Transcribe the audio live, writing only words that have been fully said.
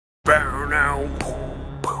now.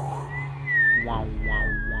 Wow, wow,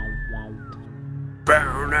 wow, wow.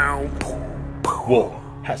 Bow now. War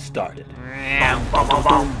has started,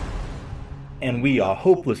 and we are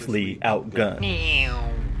hopelessly outgunned.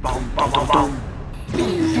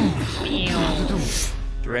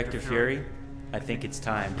 Director Fury, I think it's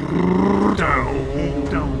time.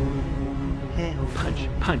 Punch,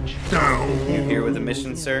 punch. You here with a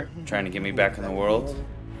mission, sir? Trying to get me back in the world?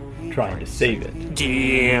 Trying to save it.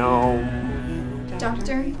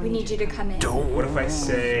 Doctor, we need you to come in. What if I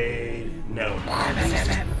say no?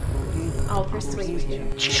 I'll persuade you.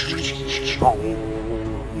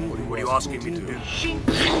 What are you asking me to do?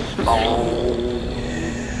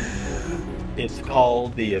 It's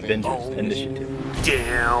called the Avengers Initiative.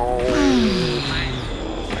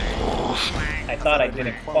 I thought I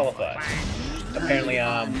didn't qualify. Apparently,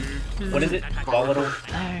 what is it? Volatile,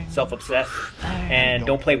 self-obsessed, and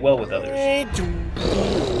don't play well with others.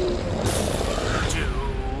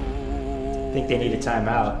 Think they need a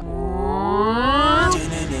timeout.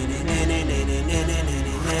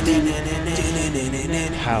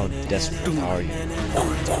 How desperate are you?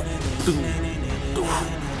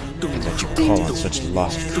 And that you call on such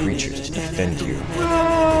lost creatures to defend you.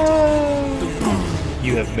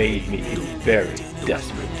 You have made me very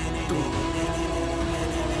desperate.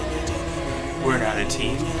 We're not a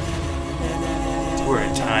team. We're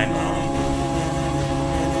a time bomb.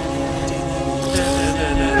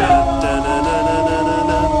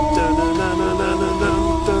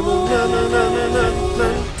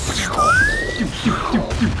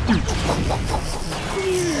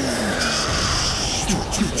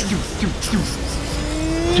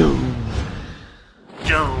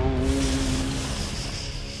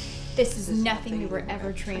 This is nothing we were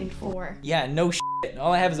ever trained for. Yeah, no shit.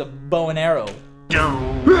 All I have is a bow and arrow.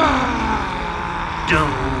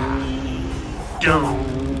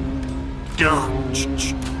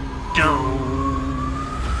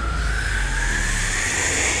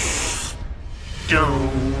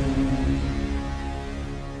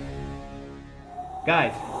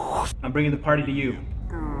 Guys, I'm bringing the party to you.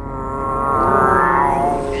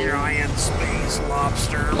 Giant space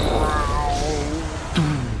lobster.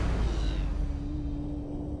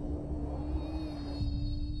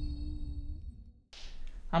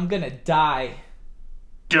 I'm gonna die.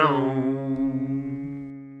 Don't.